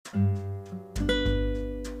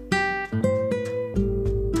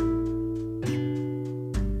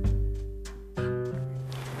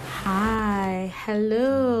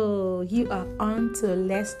Hello, you are on to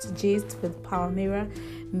Let's Gist with Palmyra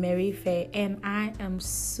Mary Faye, and I am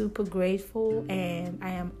super grateful and I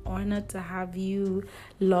am honored to have you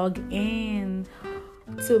log in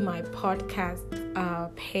to my podcast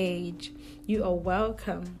page. You are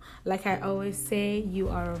welcome. Like I always say, you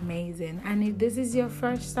are amazing. And if this is your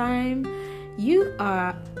first time, you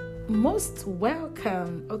are most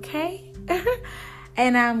welcome, okay?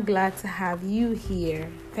 And I'm glad to have you here.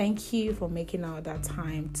 Thank you for making out that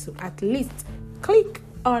time to at least click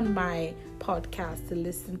on my podcast to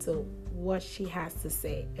listen to what she has to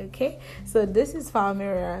say, okay? So this is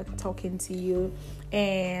Palmyra talking to you,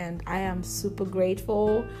 and I am super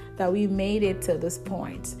grateful that we made it to this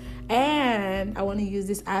point. And I want to use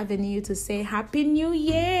this avenue to say Happy New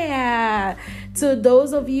Year to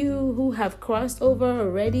those of you who have crossed over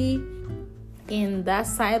already in that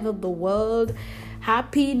side of the world.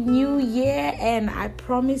 Happy New Year, and I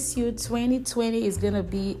promise you 2020 is going to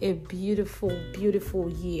be a beautiful, beautiful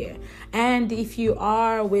year. And if you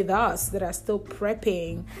are with us that are still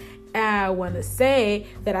prepping, I want to say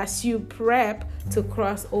that as you prep to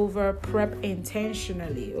cross over, prep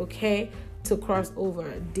intentionally, okay? To cross over,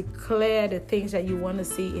 declare the things that you want to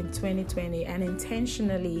see in 2020 and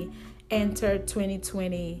intentionally enter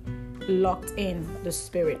 2020 locked in the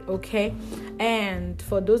spirit, okay? And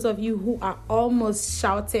for those of you who are almost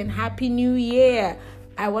shouting Happy New Year,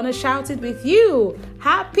 I want to shout it with you.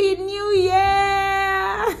 Happy New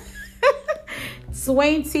Year!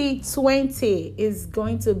 2020 is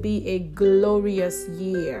going to be a glorious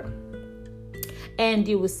year. And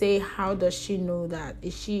you will say, how does she know that?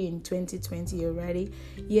 Is she in 2020 already?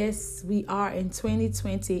 Yes, we are in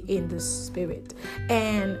 2020 in the spirit.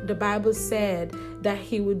 And the Bible said that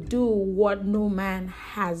he would do what no man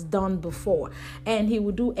has done before. And he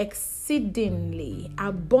would do exceedingly,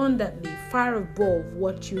 abundantly, far above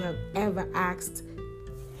what you have ever asked,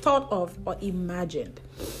 thought of, or imagined.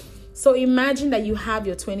 So imagine that you have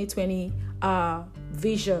your 2020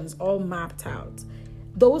 visions all mapped out.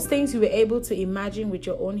 Those things you were able to imagine with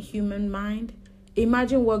your own human mind,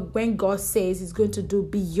 imagine when God says he's going to do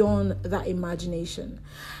beyond that imagination.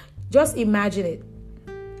 Just imagine it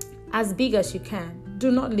as big as you can.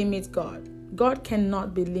 Do not limit God. God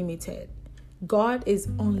cannot be limited. God is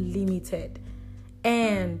unlimited.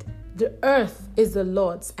 And the earth is the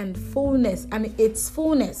Lord's and fullness, and its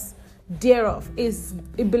fullness thereof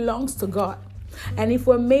it belongs to God. And if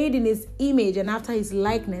we're made in his image and after his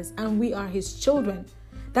likeness, and we are his children,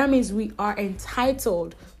 that means we are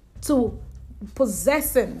entitled to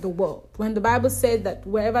possessing the world. When the Bible said that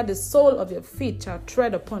wherever the sole of your feet shall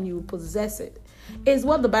tread upon, you will possess it. Is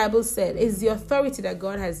what the Bible said. Is the authority that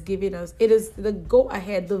God has given us. It is the go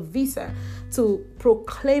ahead, the visa to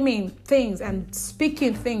proclaiming things and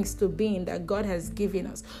speaking things to being that God has given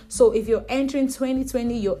us. So if you're entering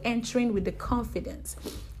 2020, you're entering with the confidence,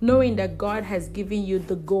 knowing that God has given you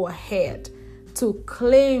the go ahead to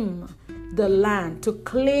claim the land, to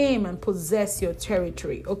claim and possess your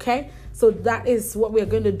territory, okay? So that is what we're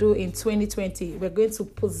going to do in 2020. We're going to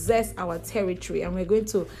possess our territory and we're going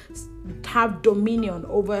to have dominion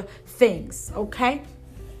over things, okay?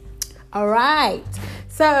 All right.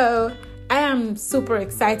 So I am super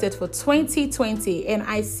excited for 2020, and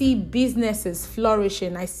I see businesses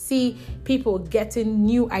flourishing. I see people getting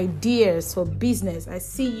new ideas for business. I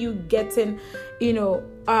see you getting,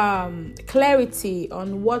 clarity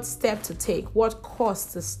on what step to take, what course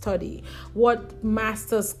to study, what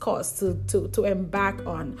master's course to embark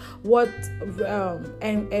on, what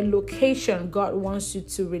and location God wants you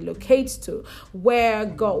to relocate to, where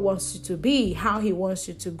God wants you to be, how he wants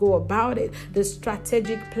you to go about it, the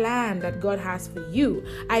strategic plan that God has for you.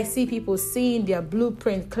 I see people seeing their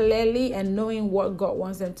blueprint clearly and knowing what God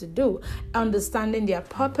wants them to do, understanding their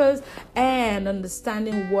purpose and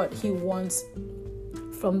understanding what he wants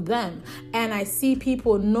from them. And I see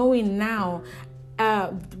people knowing now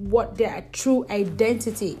what their true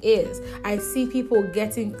identity is. I see people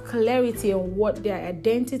getting clarity on what their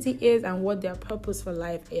identity is and what their purpose for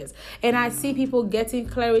life is. And I see people getting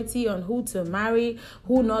clarity on who to marry,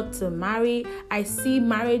 who not to marry. I see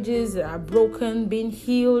marriages that are broken being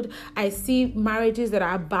healed. I see marriages that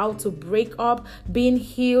are about to break up being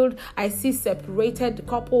healed. I see separated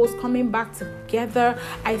couples coming back together.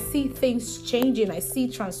 I see things changing. I see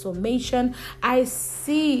transformation. I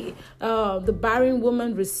see the barren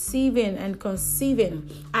woman receiving and conceiving.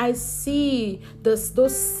 I see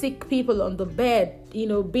those sick people on the bed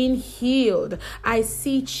being healed. I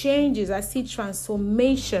see changes. I see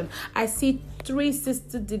transformation. I see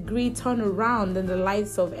 360-degree turnaround in the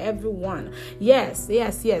lives of everyone. Yes.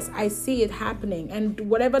 I see it happening. And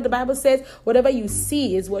whatever the Bible says, whatever you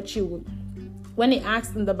see is what you When it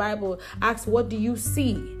asks in the Bible, asks, what do you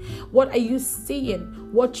see? What are you seeing?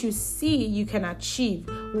 What you see, you can achieve.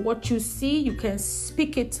 What you see, you can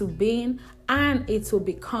speak it to being, and it will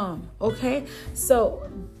become. Okay? So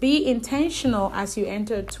be intentional as you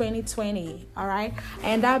enter 2020. All right?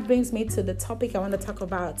 And that brings me to the topic I want to talk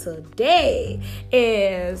about today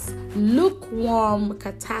is lukewarm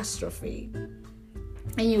catastrophe.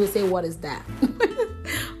 And you will say, what is that?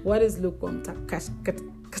 What is lukewarm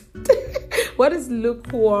What is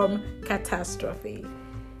lukewarm catastrophe?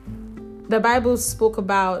 The Bible spoke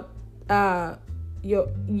about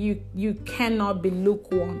you cannot be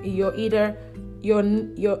lukewarm. You're either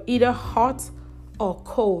hot or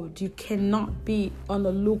cold. You cannot be on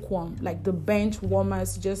the lukewarm, like the bench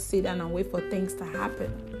warmers just sit down and wait for things to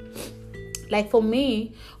happen. Like for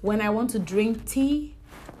me, when I want to drink tea,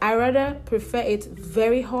 I rather prefer it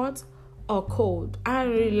very hot or cold. I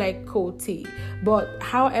really like cold tea, but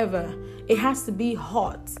however, it has to be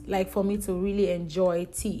hot, like for me to really enjoy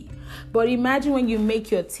tea. But imagine when you make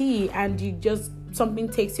your tea and something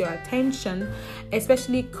takes your attention,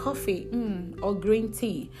 especially coffee or green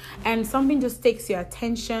tea, and something just takes your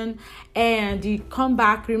attention, and you come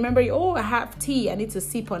back, remember, I have tea, I need to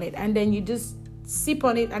sip on it, and then you just sip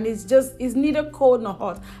on it, and it's neither cold nor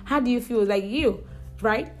hot. How do you feel? Like you,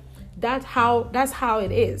 right? That's how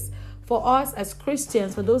it is. For us as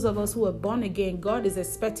Christians, for those of us who are born again, God is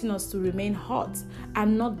expecting us to remain hot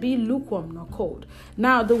and not be lukewarm nor cold.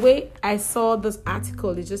 Now, the way I saw this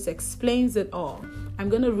article, it just explains it all. I'm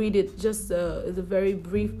going to read it, just it's a very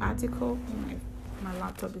brief article. My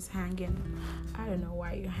laptop is hanging. I don't know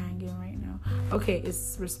why you're hanging right now. Okay,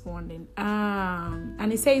 it's responding.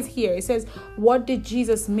 And it says, what did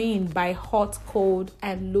Jesus mean by hot, cold,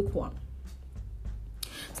 and lukewarm?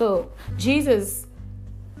 So,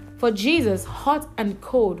 For Jesus, hot and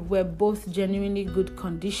cold were both genuinely good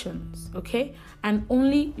conditions, okay? And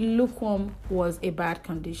only lukewarm was a bad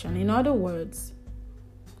condition. In other words,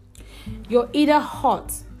 you're either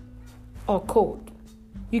hot or cold.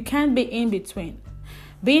 You can't be in between.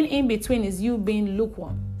 Being in between is you being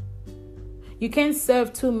lukewarm. You can't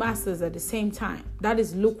serve two masters at the same time. That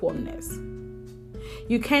is lukewarmness.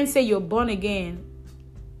 You can't say you're born again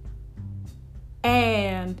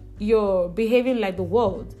and you're behaving like the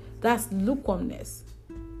world. That's lukewarmness.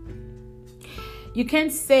 You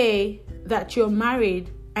can't say that you're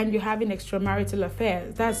married and you're having extramarital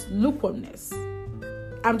affairs. That's lukewarmness.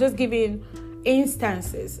 I'm just giving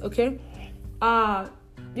instances, okay?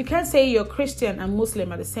 You can't say you're Christian and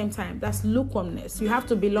Muslim at the same time. That's lukewarmness. You have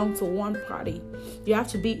to belong to one party. You have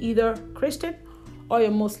to be either Christian or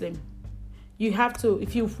you're Muslim. You have to,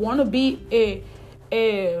 if you want to be a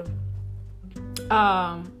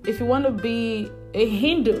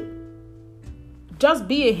Hindu, just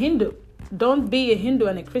be a Hindu. Don't be a Hindu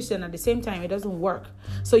and a Christian at the same time. It doesn't work.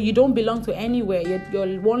 So you don't belong to anywhere. Your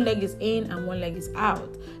one leg is in and one leg is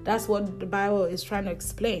out. That's what the Bible is trying to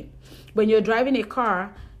explain. When you're driving a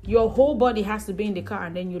car, your whole body has to be in the car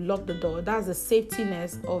and then you lock the door. That's the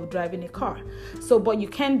safetiness of driving a car. So, but you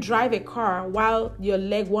can't drive a car while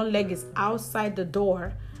one leg is outside the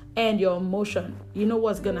door and you're in motion. You know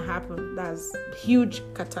what's going to happen. That's huge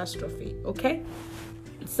catastrophe, okay?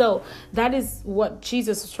 So that is what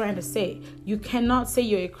Jesus is trying to say. You cannot say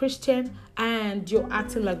you're a Christian and you're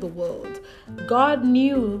acting like the world. God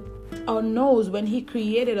knew or knows when he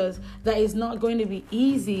created us that it's not going to be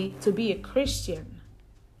easy to be a Christian.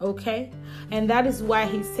 Okay? And that is why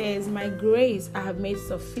he says, my grace I have made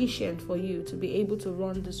sufficient for you to be able to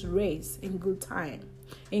run this race in good time,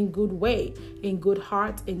 in good way, in good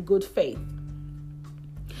heart, in good faith.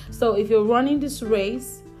 So if you're running this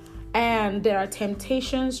race, and there are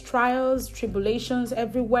temptations, trials, tribulations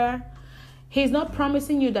everywhere, he's not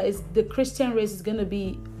promising you that the Christian race is going to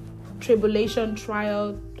be tribulation,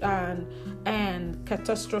 trial, and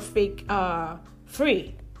catastrophic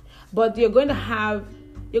free. But you're going to have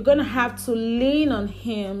to lean on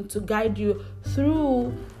him to guide you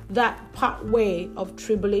through that pathway of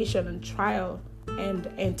tribulation and trial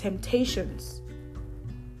and temptations.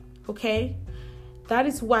 Okay? That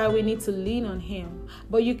is why we need to lean on him.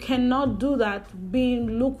 But you cannot do that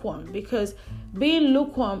being lukewarm, because being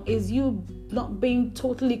lukewarm is you not being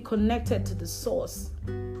totally connected to the source.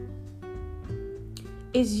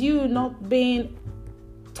 Is you not being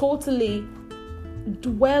totally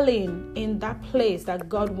dwelling in that place that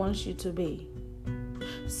God wants you to be.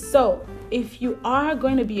 So if you are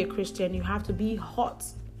going to be a Christian, you have to be hot.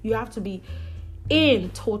 You have to be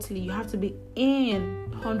in totally. You have to be in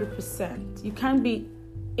 100%. You can't be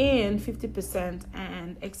in 50%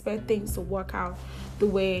 and expect things to work out the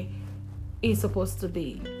way it's supposed to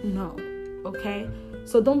be. No. Okay?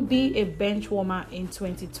 So don't be a bench warmer in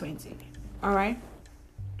 2020. All right.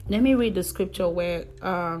 Let me read the scripture where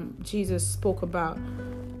Jesus spoke about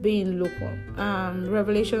being lukewarm.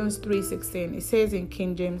 Revelations 3:16. It says in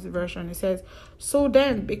King James Version, it says, "So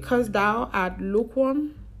then, because thou art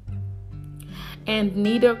lukewarm and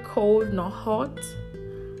neither cold nor hot,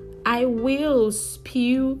 I will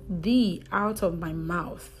spew thee out of my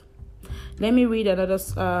mouth." Let me read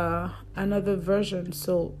another version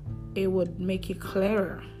so it would make it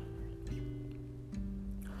clearer.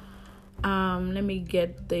 Let me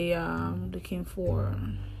get the looking for.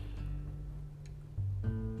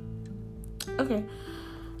 Okay,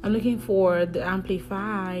 I'm looking for the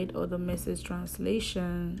Amplified or the Message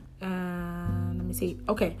translation. Let me see.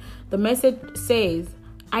 Okay, the Message says,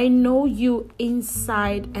 "I know you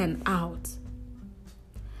inside and out,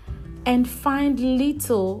 and find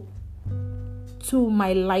little to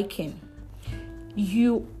my liking.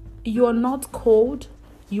 You are not cold,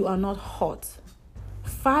 you are not hot.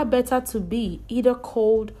 Far better to be either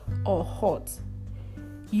cold or hot.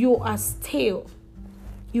 You are stale.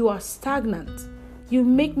 You are stagnant. You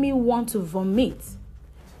make me want to vomit.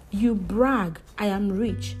 You brag, I am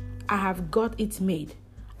rich. I have got it made.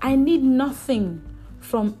 I need nothing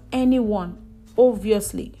from anyone,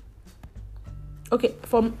 obviously." Okay,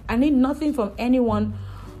 I need nothing from anyone,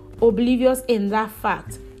 oblivious in that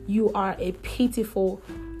fact. You are a pitiful,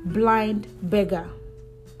 blind beggar.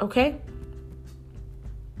 Okay?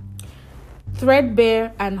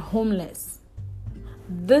 Threadbare and homeless.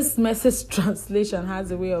 This Message translation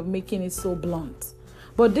has a way of making it so blunt.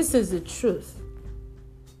 But this is the truth.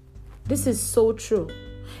 This is so true.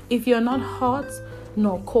 If you're not hot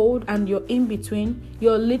nor cold and you're in between,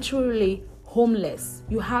 you're literally homeless.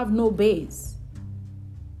 You have no base.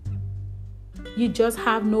 You just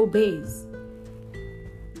have no base.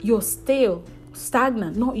 You're stale,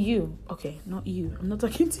 stagnant. Not you. Okay, not you. I'm not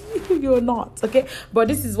talking to you. You're not. Okay? But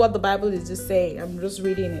this is what the Bible is just saying. I'm just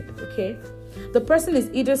reading it. Okay? The person is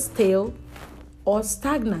either stale or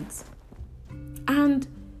stagnant. And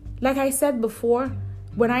like I said before,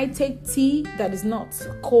 when I take tea that is not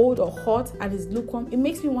cold or hot and is lukewarm, it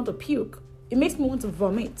makes me want to puke. It makes me want to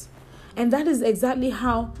vomit. And that is exactly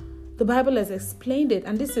how the Bible has explained it.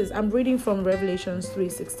 And I'm reading from Revelations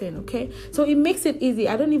 3:16, okay? So it makes it easy.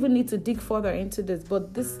 I don't even need to dig further into this,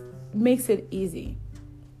 but this makes it easy.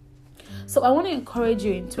 So I want to encourage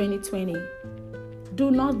you in 2020,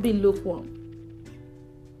 do not be lukewarm.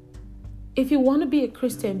 If you want to be a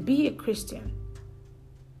Christian, be a Christian.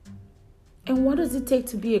 And what does it take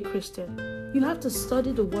to be a Christian? You have to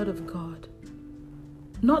study the Word of God.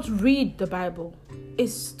 Not read the Bible.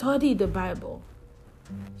 It's study the Bible.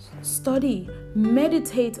 Study,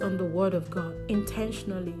 meditate on the Word of God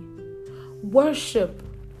intentionally. Worship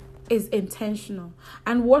is intentional.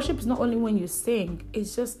 And worship is not only when you sing,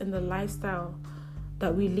 it's just in the lifestyle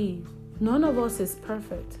that we live. None of us is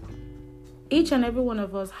perfect. Each and every one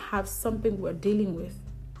of us have something we're dealing with.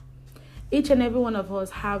 Each and every one of us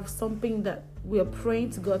have something that we are praying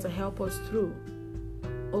to God to help us through.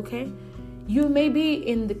 Okay? You may be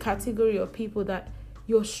in the category of people that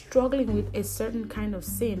you're struggling with a certain kind of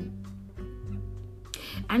sin.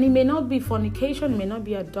 And it may not be fornication, it may not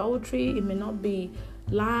be adultery, it may not be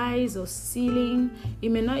lies or stealing, it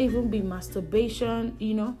may not even be masturbation,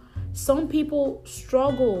 Some people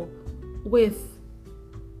struggle with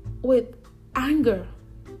anger.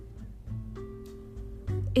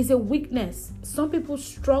 It's a weakness. Some people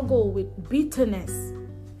struggle with bitterness.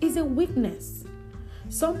 It's a weakness.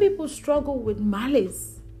 Some people struggle with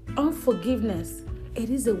malice, unforgiveness. It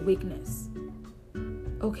is a weakness.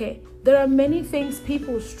 Okay? There are many things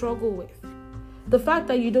people struggle with. The fact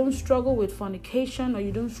that you don't struggle with fornication, or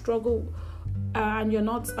you don't struggle and you're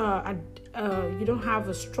not you don't have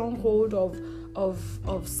a stronghold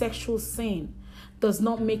of sexual sin does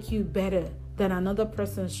not make you better than another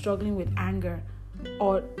person struggling with anger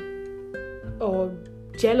or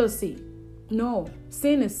jealousy. No,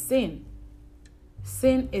 sin is sin.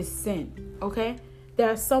 Sin is sin. Okay? There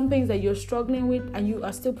are some things that you're struggling with and you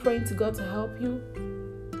are still praying to God to help you.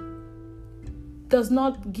 Does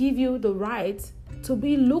not give you the right to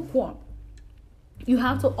be lukewarm. You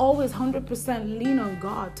have to always 100% lean on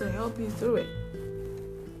God to help you through it.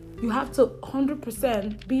 You have to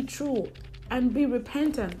 100% be true and be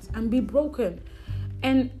repentant and be broken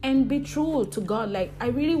and be true to God. Like, I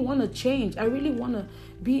really want to change. I really want to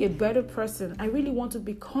be a better person. I really want to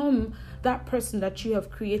become that person that you have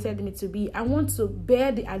created me to be. I want to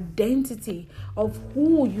bear the identity of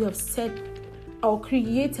who you have set or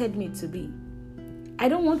created me to be. I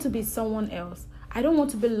don't want to be someone else. I don't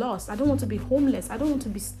want to be lost. I don't want to be homeless. I don't want to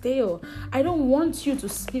be stale. I don't want you to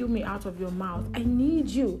spill me out of your mouth. I need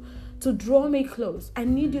you to draw me close. I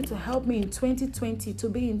need you to help me in 2020 to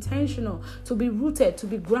be intentional, to be rooted, to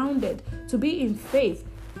be grounded, to be in faith,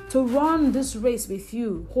 to run this race with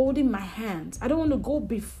you, holding my hands. I don't want to go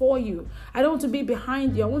before you. I don't want to be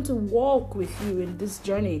behind you. I want to walk with you in this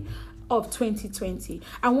journey of 2020.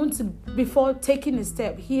 I want to, before taking a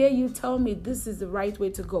step, hear you tell me this is the right way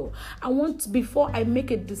to go. I want, before I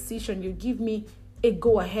make a decision, you give me a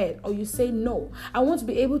go ahead or you say no. I want to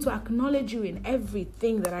be able to acknowledge you in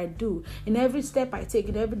everything that I do, in every step I take,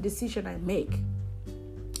 in every decision I make.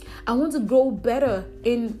 I want to grow better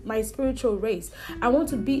in my spiritual race. I want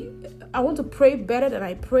to pray better than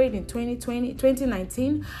I prayed in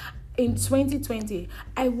 2019. In 2020,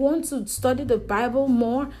 I want to study the Bible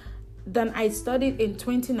more than I studied in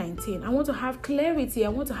 2019. I want to have clarity. I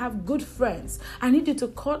want to have good friends. I need you to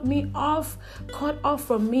cut off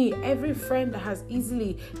from me every friend that has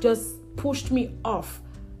easily just pushed me off,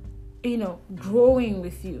 growing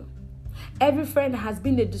with you. Every friend that has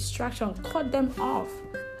been a distraction, cut them off.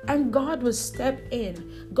 And God will step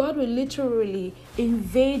in. God will literally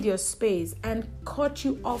invade your space and cut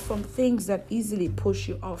you off from things that easily push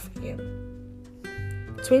you off Him.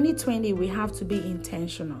 2020, we have to be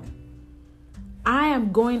intentional. I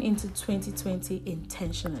am going into 2020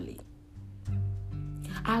 intentionally.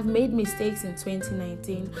 I've made mistakes in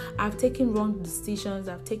 2019. I've taken wrong decisions.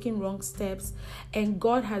 I've taken wrong steps. And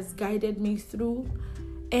God has guided me through.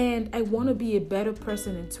 And I want to be a better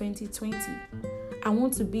person in 2020. I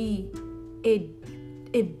want to be a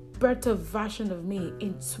better version of me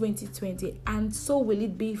in 2020, and so will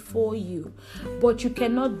it be for you. But you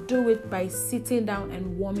cannot do it by sitting down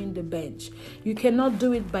and warming the bench. You cannot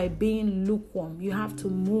do it by being lukewarm. You have to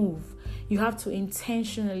move. You have to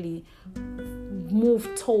intentionally move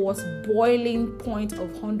towards boiling point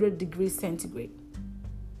of 100 degrees centigrade.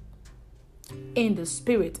 In the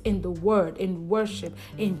Spirit, in the Word, in worship,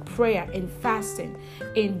 in prayer, in fasting,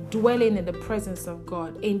 in dwelling in the presence of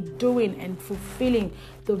God, in doing and fulfilling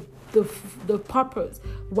the purpose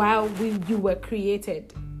while you were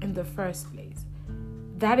created in the first place.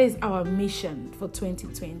 That is our mission for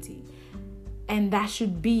 2020. And that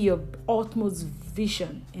should be your utmost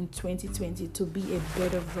vision in 2020, to be a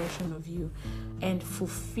better version of you and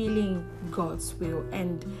fulfilling God's will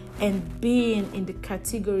and being in the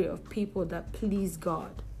category of people that please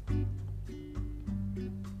God.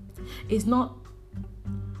 It's not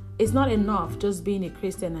enough just being a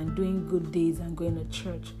Christian and doing good deeds and going to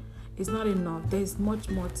church. It's not enough. There's much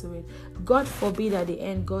more to it. God forbid at the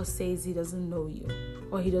end God says He doesn't know you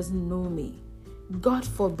or He doesn't know me. God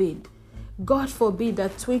forbid. God forbid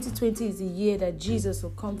that 2020 is the year that Jesus will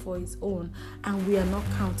come for His own and we are not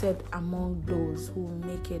counted among those who will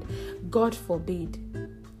make it. God forbid.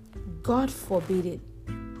 God forbid it.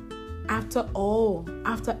 After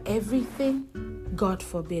everything, God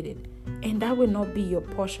forbid it. And that will not be your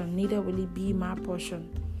portion. Neither will it be my portion.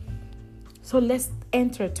 So let's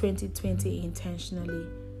enter 2020 intentionally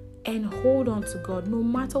and hold on to God. No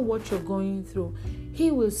matter what you're going through, He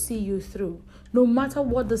will see you through. No matter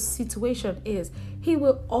what the situation is, He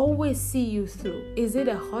will always see you through. Is it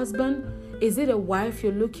a husband? Is it a wife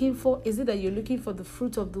you're looking for? Is it that you're looking for the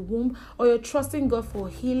fruit of the womb? Or you're trusting God for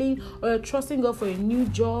healing? Or you're trusting God for a new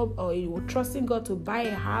job? Or you're trusting God to buy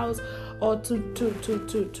a house? Or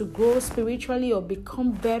to grow spiritually or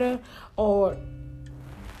become better? Or,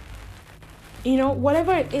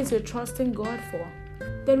 whatever it is you're trusting God for,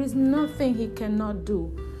 there is nothing He cannot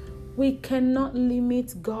do. We cannot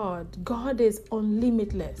limit God. God is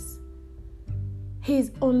unlimitless.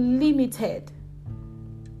 He's unlimited.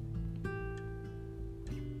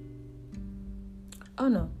 Oh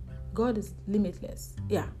no, God is limitless.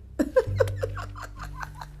 Yeah.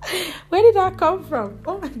 Where did that come from?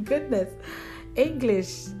 Oh my goodness.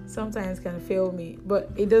 English sometimes can fail me, but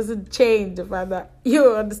it doesn't change the fact that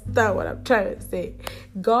you understand what I'm trying to say.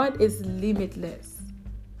 God is limitless.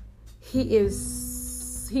 He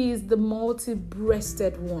is the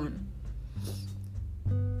multi-breasted one.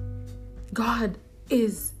 God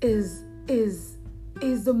is the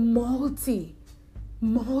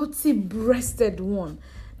multi-breasted one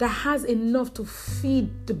that has enough to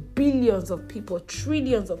feed the billions of people,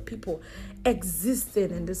 trillions of people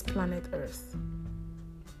existing in this planet Earth.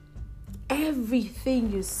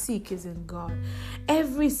 Everything you seek is in God.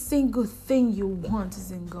 Every single thing you want is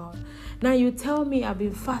in God. Now you tell me, I've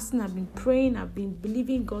been fasting, I've been praying, I've been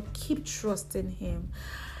believing God. Keep trusting Him.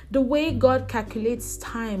 The way God calculates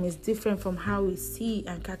time is different from how we see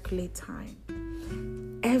and calculate time.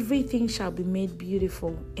 Everything shall be made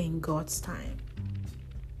beautiful in God's time.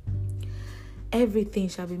 everything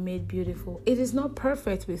shall be made beautiful. It is not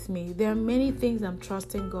perfect with me. There are many things I'm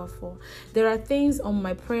trusting God for. There are things on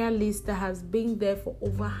my prayer list that has been there for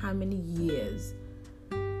over how many years?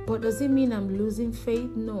 But does it mean I'm losing faith?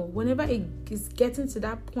 No. Whenever it is getting to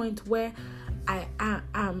that point where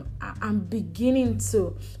I'm beginning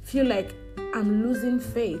to feel like I'm losing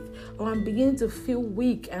faith, or I'm beginning to feel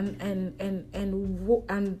weak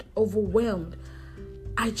and overwhelmed,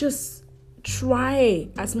 I just try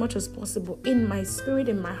as much as possible in my spirit,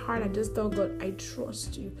 in my heart. I just tell God, I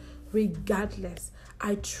trust you regardless.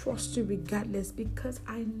 I trust you regardless, because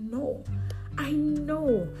I know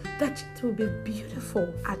that it will be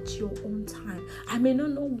beautiful at your own time. I may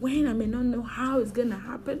not know when, I may not know how it's going to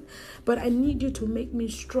happen, but I need you to make me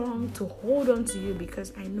strong, to hold on to you,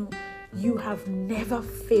 because I know you have never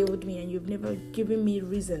failed me and you've never given me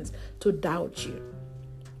reasons to doubt you.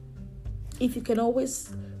 If you can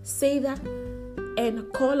always say that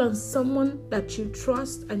and call on someone that you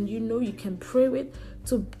trust and you know you can pray with,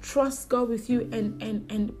 to trust God with you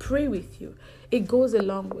and pray with you, it goes a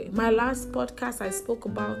long way. My last podcast, I spoke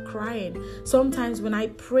about crying. Sometimes when I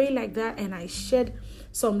pray like that and I shed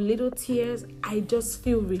some little tears, I just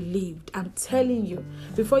feel relieved. I'm telling you,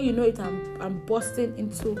 before you know it, I'm bursting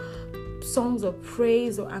into songs of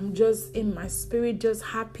praise, or I'm just in my spirit just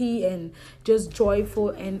happy and just joyful,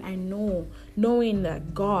 and I knowing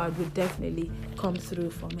that God will definitely come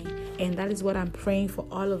through for me. And that is what I'm praying for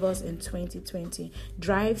all of us in 2020.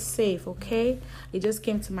 Drive safe, okay? It just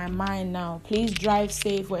came to my mind now. Please drive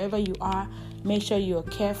safe wherever you are. Make sure you're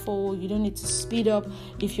careful. You don't need to speed up.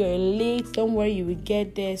 If you're late, don't worry, you will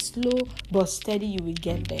get there. Slow but steady, you will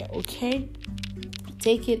get there, okay?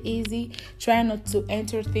 Take it easy. Try not to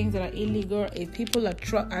enter things that are illegal. If people are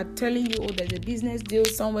telling you, oh, there's a business deal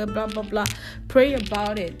somewhere, blah, blah, blah, pray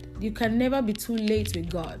about it. You can never be too late with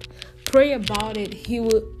God. Pray about it. He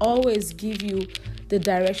will always give you the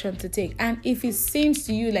direction to take. And if it seems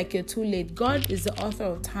to you like you're too late, God is the author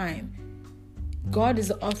of time. God is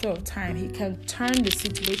the author of time. He can turn the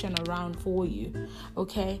situation around for you.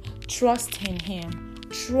 Okay? Trust in Him.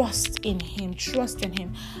 Trust in Him. Trust in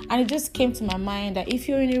Him. And it just came to my mind that if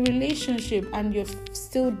you're in a relationship and you're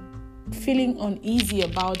still feeling uneasy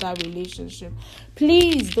about that relationship,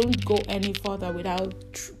 please don't go any further without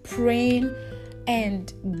praying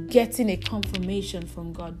and getting a confirmation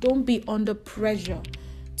from God. Don't be under pressure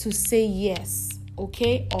to say yes,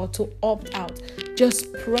 okay, or to opt out.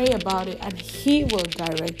 Just pray about it and He will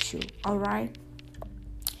direct you, all right?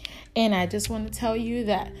 And I just want to tell you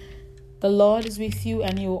that the Lord is with you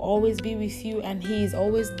and He will always be with you, and He is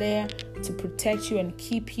always there to protect you and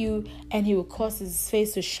keep you, and He will cause His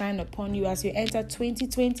face to shine upon you. As you enter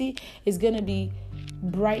 2020, it's going to be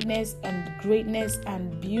brightness and greatness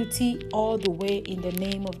and beauty all the way in the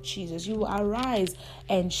name of Jesus. You will arise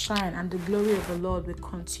and shine, and the glory of the Lord will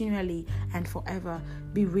continually and forever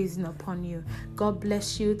be risen upon you. God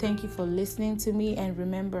bless you. Thank you for listening to me, and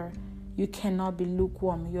remember, you cannot be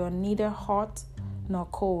lukewarm. You're neither hot nor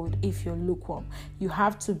cold if you're lukewarm. You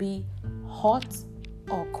have to be hot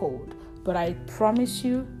or cold. But I promise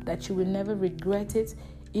you that you will never regret it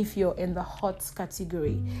if you're in the hot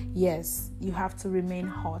category. Yes, you have to remain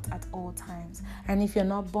hot at all times. And if you're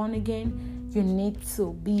not born again, you need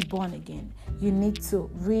to be born again. You need to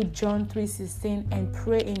read John 3:16 and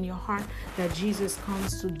pray in your heart that Jesus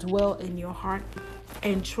comes to dwell in your heart.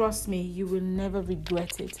 And trust me, you will never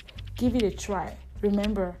regret it. Give it a try.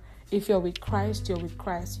 Remember, if you're with Christ, you're with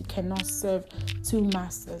Christ. You cannot serve two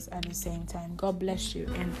masters at the same time. God bless you.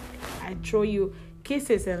 And I throw you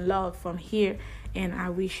kisses and love from here. And I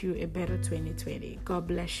wish you a better 2020. God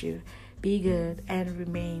bless you. Be good and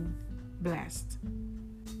remain blessed.